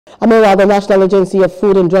Meanwhile, the National Agency of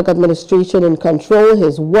Food and Drug Administration and Control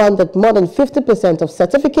has warned that more than 50% of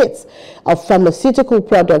certificates of pharmaceutical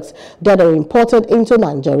products that are imported into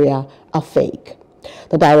Nigeria are fake.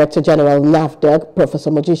 The Director General NAFDAC,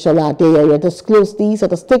 Professor Mojisola Adeyeye, disclosed these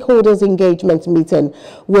at a stakeholders engagement meeting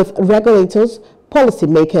with regulators,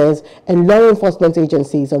 policymakers, and law enforcement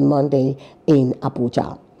agencies on Monday in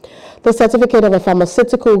Abuja. The certificate of a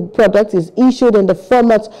pharmaceutical product is issued in the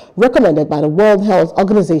format recommended by the World Health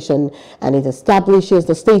Organization, and it establishes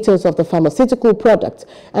the status of the pharmaceutical product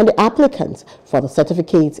and the applicants for the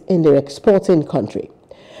certificate in their exporting country.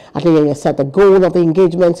 Adeyeye said the goal of the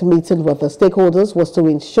engagement meeting with the stakeholders was to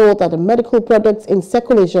ensure that the medical products in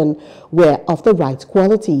circulation were of the right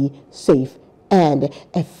quality, safe, and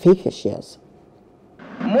efficacious.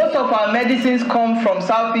 Most of our medicines come from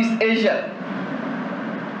Southeast Asia,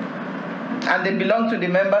 and they belong to the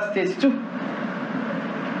member states too.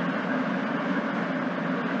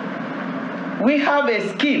 We have a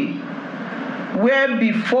scheme where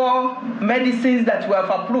before medicines that we have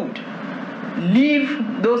approved leave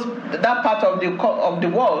that part of the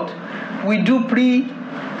world, we do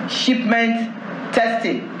pre-shipment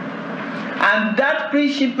testing. And that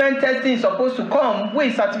pre-shipment testing is supposed to come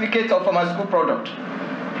with certificate of pharmaceutical product.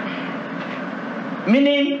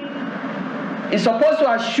 Meaning, it's supposed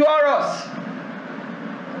to assure us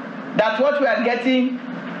that what we are getting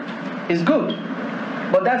is good.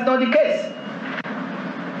 But that's not the case.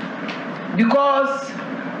 Because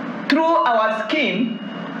through our scheme,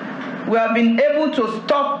 we have been able to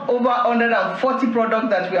stop over 140 products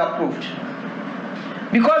that we approved.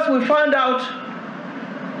 Because we found out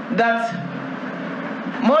that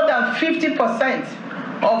more than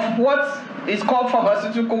 50% of what is called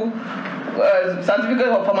pharmaceutical certificate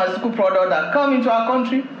of pharmaceutical product that come into our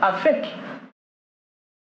country are fake.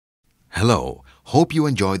 Hello, hope you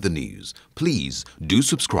enjoyed the news. Please do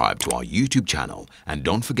subscribe to our YouTube channel and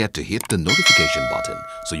don't forget to hit the notification button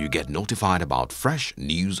so you get notified about fresh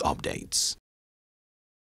news updates.